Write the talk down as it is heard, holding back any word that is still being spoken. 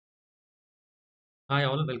Hi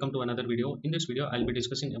all, welcome to another video. In this video, I'll be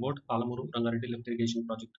discussing about Palamuru Rangareddy Irrigation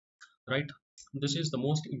project. Right, this is the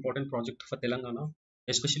most important project for Telangana,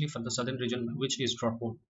 especially for the southern region, which is drought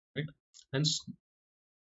prone. Right, hence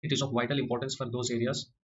it is of vital importance for those areas,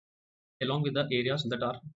 along with the areas that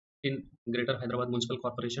are in Greater Hyderabad Municipal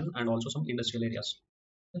Corporation and also some industrial areas.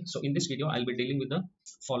 So in this video, I'll be dealing with the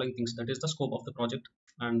following things: that is the scope of the project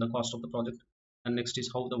and the cost of the project, and next is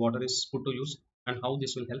how the water is put to use and how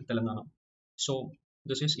this will help Telangana. So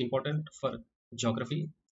this is important for geography,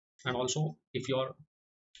 and also if you are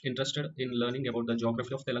interested in learning about the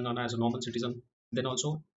geography of Telangana as a normal citizen, then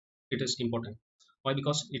also it is important. Why?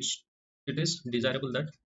 Because it is desirable that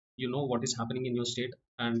you know what is happening in your state,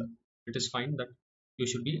 and it is fine that you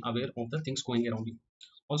should be aware of the things going around you.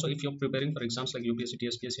 Also, if you're preparing for exams like UPSC,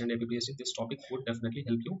 TSPSC, and APPSC, this topic would definitely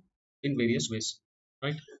help you in various ways,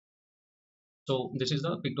 right? So this is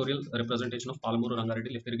the pictorial representation of Palamuru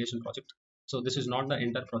Rangareddy lift irrigation project. So this is not the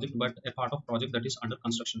entire project, but a part of project that is under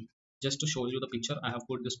construction. Just to show you the picture, I have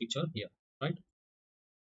put this picture here, right?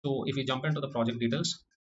 So if we jump into the project details,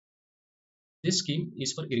 this scheme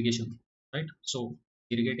is for irrigation, right? So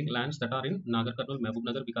irrigating lands that are in Nagarkurnool,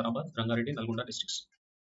 Mahabubnagar, Vikarabad, Ranga Reddy and Nalgonda districts.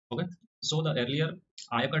 Okay. So the earlier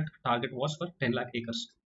ayacut target was for 10 lakh acres,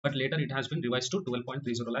 but later it has been revised to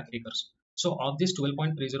 12.30 lakh acres. So of this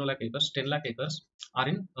 12.30 lakh acres, 10 lakh acres are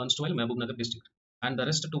in erstwhile Mahabubnagar district, and the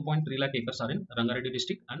rest 2.3 lakh acres are in Rangareddy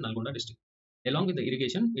district and Nalgonda district. Along with the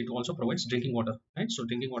irrigation, it also provides drinking water, right? So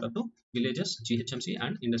drinking water to villages, GHMC,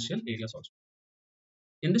 and industrial areas also.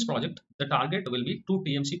 In this project, the target will be 2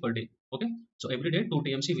 TMC per day. Okay, so every day 2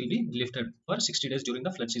 TMC will be lifted for 60 days during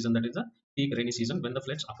the flood season, that is the peak rainy season when the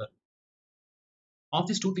floods occur. Of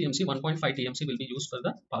this 2 TMC, 1.5 TMC will be used for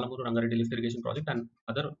the Palamuru Rangareddy lift irrigation project, and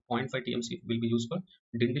other 0.5 TMC will be used for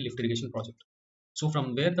Dindi lift irrigation project. So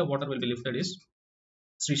from where the water will be lifted is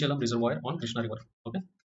SrisailamReservoir on Krishna river, okay,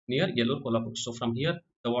 near Yellur, Kollapur. So from here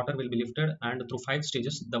the water will be lifted, and through 5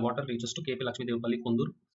 stages the water reaches to KP Laxmidevipally,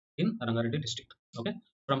 Kondurg in Rangareddy district. Okay,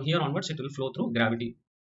 from here onwards it will flow through gravity.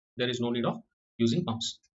 There is no need of using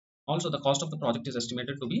pumps. Also, the cost of the project is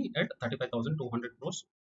estimated to be at 35,200 crores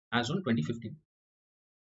as on 2015.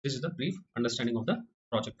 This is the brief understanding of the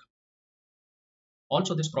project.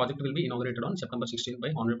 Also, this project will be inaugurated on September 16 by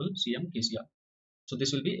Honorable CM KCR. So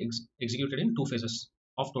this will be executed in 2 phases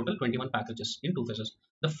of total 21 packages in 2 phases.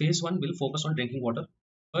 The phase 1 will focus on drinking water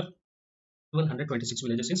for 1226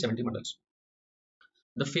 villages in 70 mandals.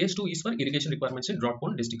 The phase 2 is for irrigation requirements in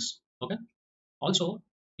drought-prone districts. Okay. Also,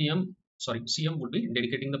 CM would be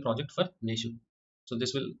dedicating the project for nation. So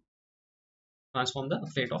this will transform the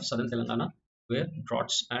fate of southern Telangana, where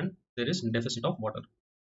droughts and there is deficit of water.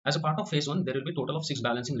 As a part of phase 1, there will be total of 6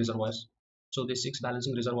 balancing reservoirs. So these 6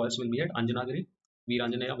 balancing reservoirs will be at Anjanagiri,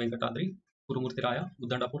 Veeranjanaya Venkatadri, Kurumurtiraya,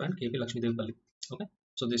 Uddandapur and KP Laxmidevipally. Okay.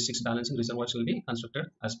 So these 6 balancing reservoirs will be constructed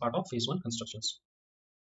as part of phase 1 constructions.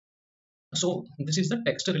 So this is the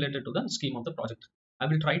text related to the scheme of the project. I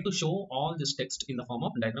will try to show all this text in the form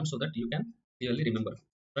of diagram so that you can clearly remember,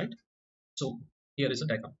 right? So here is a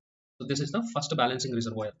diagram. So this is the first balancing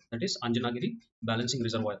reservoir, that is Anjanagiri balancing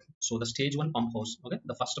reservoir. So the stage 1 pump house, okay,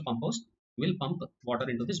 the first pump house will pump water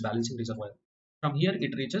into this balancing reservoir. From here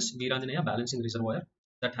it reaches Veeranjanaya balancing reservoir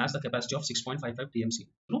that has the capacity of 6.55 TMC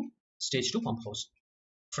through stage 2 pump house.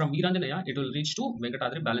 From Veeranjanaya it will reach to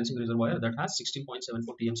Venkatadri balancing reservoir that has 16.74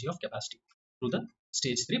 TMC of capacity through the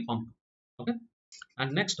stage 3 pump. Okay,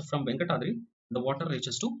 and next from Venkatadri the water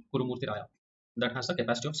reaches to Kurumurtiraya that has the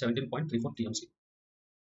capacity of 17.34 TMC.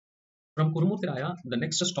 From Kurumurtiraya, the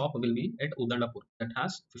next stop will be at Uddandapur that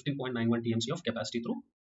has 15.91 TMC of capacity through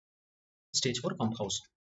stage 4 pump house.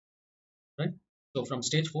 Right. So from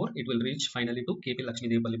stage 4, it will reach finally to KP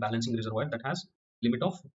Laxmidevipally balancing reservoir that has limit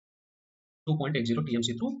of 2.80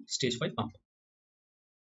 TMC through stage 5 pump.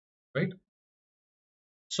 Right.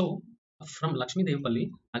 So from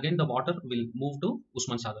Laxmidevipally, again the water will move to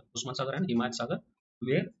Usman Sagar and Himayat Sagar,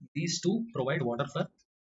 where these two provide water for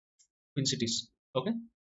twin cities. Okay.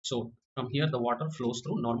 So from here the water flows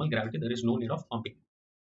through normal gravity. There is no need of pumping,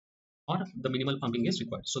 or the minimal pumping is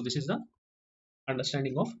required. So this is the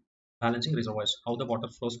understanding of balancing reservoirs, how the water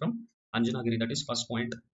flows from Anjanagiri, that is first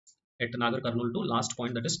point at Nagarkurnool, to last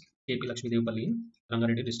point, that is KP Laxmidevipally in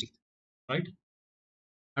Rangareddy district, right?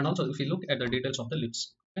 And also if you look at the details of the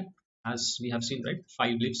lifts, okay, as we have seen, right,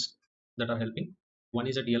 5 lifts that are helping. One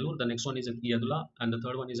is at Yellur, the next one is at Yadula, and the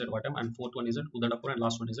third one is at Vatam, and fourth one is at Uddandapur, and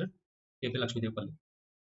last one is at KP Laxmidevipally.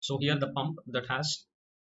 So here the pump that has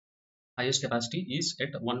highest capacity is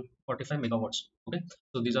at 145 megawatts. Okay,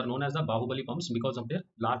 so these are known as the Bahubali pumps because of their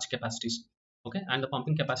large capacities. Okay, and the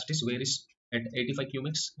pumping capacities varies at 85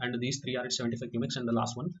 cubics, and these 3 are at 75 cubics, and the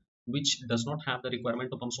last one which does not have the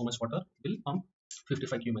requirement to pump so much water will pump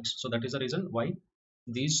 55 cumex. So that is the reason why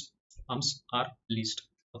these pumps are leased.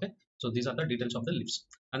 Okay, so these are the details of the lifts.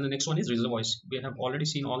 And the next one is reservoirs. We have already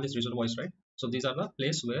seen all these reservoirs, right? So these are the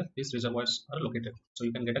place where these reservoirs are located. So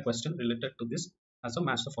you can get a question related to this as a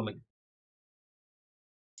match the following.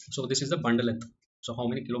 So this is the bundle length. So how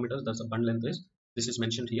many kilometers does the bundle length is? This is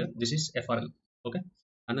mentioned here. This is FRL. Okay,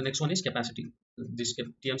 and the next one is capacity. This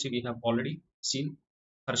TMC we have already seen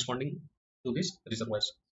corresponding to these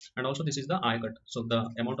reservoirs. And also this is the ayacut. So the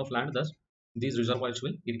amount of land that these reservoirs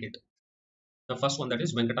will irrigate. The first one, that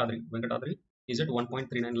is Venkatadri. Venkatadri is at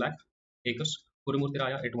 1.39 lakh acres.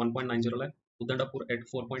 Kurumurtiraya at 1.90 lakh. Uddandapur at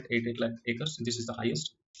 4.88 lakh acres. This is the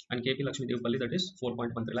highest. And KP Laxmidevipally, that is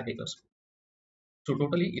 4.13 lakh acres. So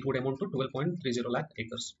totally it would amount to 12.30 lakh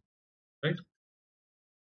acres, right?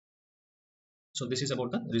 So this is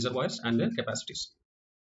about the reservoirs and their capacities.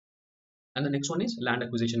 And the next one is land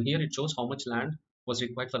acquisition. Here it shows how much land was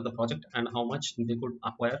required for the project and how much they could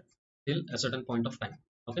acquire till a certain point of time.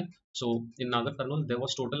 Okay, so in Nagarkurnool there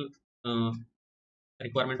was total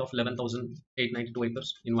requirement of 11,892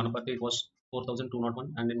 acres. In Vanapati it was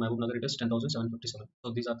 4,201, and in Mahabubnagar it is 10,757.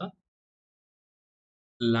 So these are the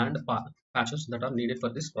land patches that are needed for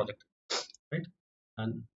this project, right?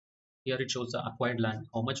 And here it shows the acquired land,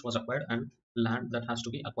 how much was acquired and land that has to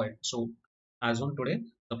be acquired. So as on today,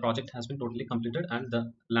 the project has been totally completed and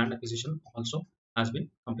the land acquisition also has been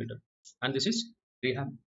completed. And this is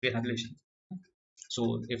rehabilitation.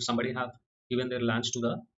 So if somebody have given their lands to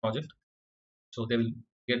the project, so they will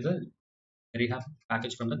get the rehab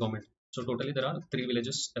package from the government. So totally there are 3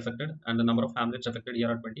 villages affected, and the number of hamlets affected here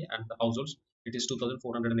are 20, and the households it is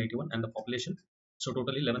 2,481, and the population so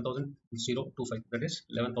totally 11,025, that is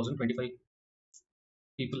 11,025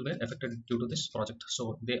 people were affected due to this project.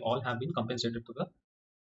 So they all have been compensated to the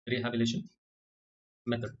rehabilitation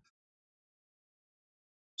method.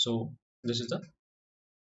 So this is the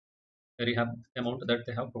rehab amount that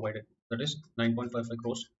they have provided, that is 9.55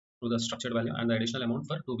 crores to the structured value, and the additional amount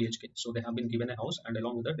for 2 BHK. So they have been given a house, and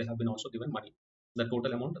along with that they have been also given money. The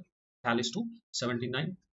total amount tallies to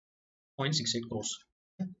 79.68 crores.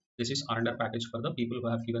 This is R&R package for the people who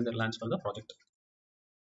have given their lands for the project.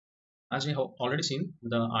 As we have already seen,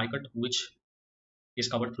 the ayacut which is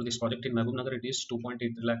covered through this project in Mahabubnagar it is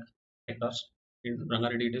 2.8 lakh hectares. In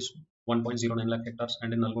Rangareddy it is 1.09 lakh hectares,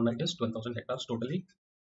 and in Nalgonda it is 12,000 hectares. Totally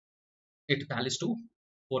it tallies to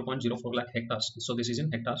 4.04 lakh hectares. So this is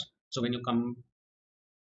in hectares. So when you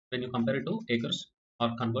compare it to acres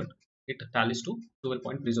or convert, it tallies to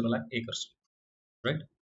 12.30 lakh acres, right?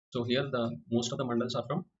 So here the most of the mandals are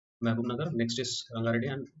from Mahabubnagar, next is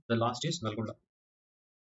Rangareddy, and the last is Nalgonda.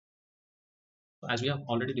 As we have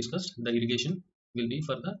already discussed, the irrigation will be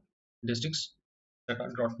for the districts that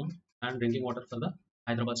are drought prone, and drinking water for the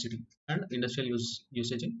Hyderabad city, and industrial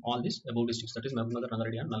usage in all these above districts, that is Mahabubnagar,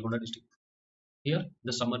 Rangareddy and Nalgonda district. Here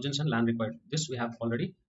the submergence and land required, this we have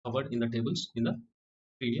already covered in the tables in the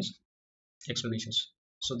previous explanations.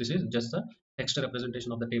 So this is just the text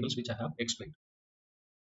representation of the tables which I have explained.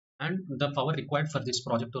 And the power required for this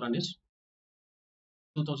project to run is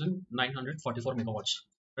 2,944 megawatts,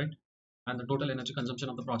 right? And the total energy consumption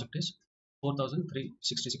of the project is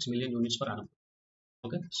 4,366 million units per annum.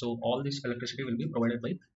 Okay, so all this electricity will be provided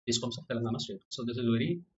by DISCOMs of Telangana state. So this is a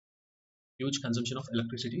very huge consumption of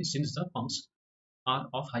electricity. Since the pumps are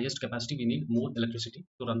of highest capacity, we need more electricity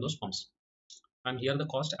to run those pumps. And here the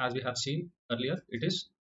cost, as we have seen earlier, it is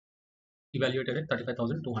evaluated at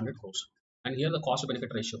 35,200 crores. And here the cost to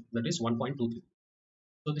benefit ratio, that is 1.23.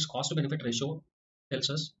 So this cost to benefit ratio tells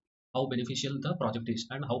us how beneficial the project is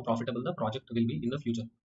and how profitable the project will be in the future.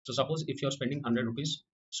 So suppose if you are spending 100 rupees,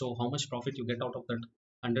 so how much profit you get out of that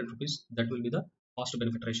 100 rupees, that will be the cost to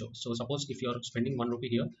benefit ratio. So suppose if you are spending 1 rupee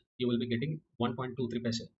here, you will be getting 1.23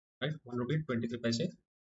 paise, right? 1 rupee 23 paise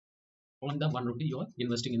on the 1 rupee you are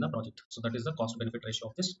investing in the project. So that is the cost to benefit ratio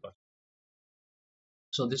of this project.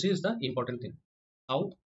 So this is the important thing,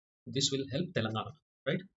 how this will help Telangana,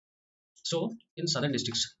 right? So in southern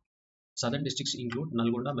districts include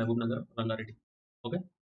Nalgonda, Mahabubnagar, Rangareddy. Okay,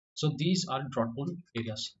 so these are drought prone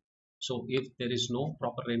areas. So if there is no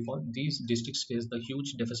proper rainfall, these districts face the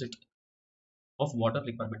huge deficit of water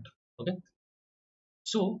requirement. Okay,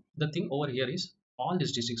 so the thing over here is all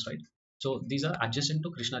these districts, right? So these are adjacent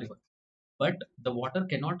to Krishna river, but the water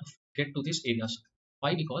cannot get to these areas.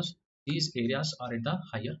 Why? Because these areas are at the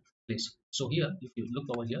higher place. So here, if you look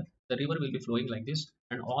over here, the river will be flowing like this,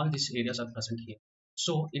 and all these areas are present here.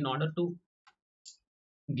 So in order to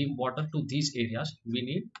give water to these areas, we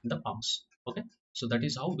need the pumps. Okay, so that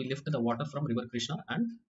is how we lift the water from river Krishna and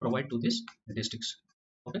provide to these districts.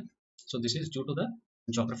 Okay, so this is due to the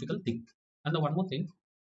geographical thing. And the one more thing,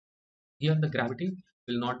 here the gravity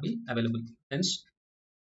will not be available. Hence,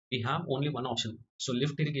 we have only one option. So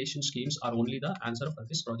lift irrigation schemes are only the answer for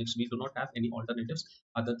these projects. We do not have any alternatives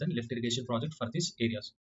other than lift irrigation project for these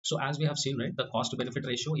areas. So as we have seen, right, the cost to benefit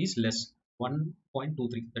ratio is less,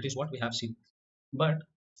 1.23. That is what we have seen. But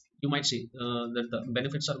you might say that the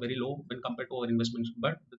benefits are very low when compared to our investments.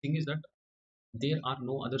 But the thing is that there are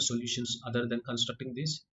no other solutions other than constructing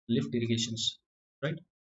these lift irrigations, right?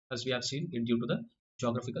 As we have seen, due to the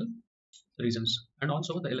geographical reasons, and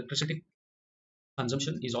also the electricity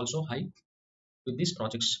consumption is also high with these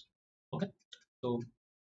projects. Okay, so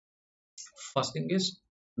first thing is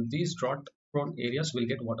these drought prone areas will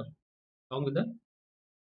get water along with the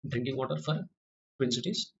drinking water for twin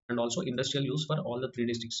cities and also industrial use for all the three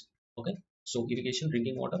districts. Okay, so irrigation,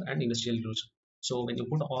 drinking water, and industrial use. So when you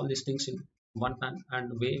put all these things in one pan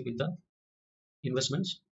and weigh with the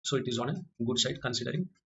investments, so it is on a good side considering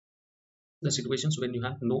the situations when you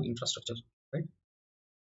have no infrastructure, right?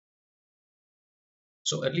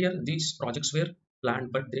 So earlier these projects were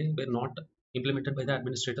planned, but they were not implemented by the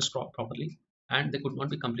administrators properly, and they could not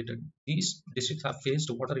be completed. These districts have faced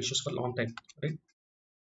water issues for a long time, right?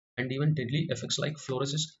 And even deadly effects like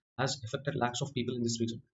fluorosis has affected lakhs of people in this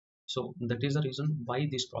region. So that is the reason why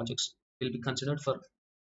these projects will be considered for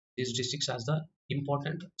these districts as the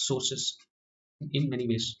important sources in many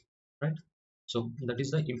ways, right? So that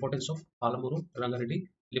is the importance of Palamuru Rangareddy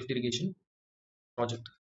lift irrigation project.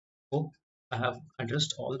 Hope I have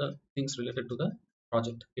addressed all the things related to the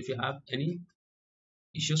project. If you have any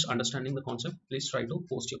issues understanding the concept, please try to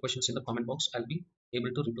post your questions in the comment box. I'll be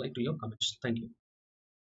able to reply to your comments. Thank you.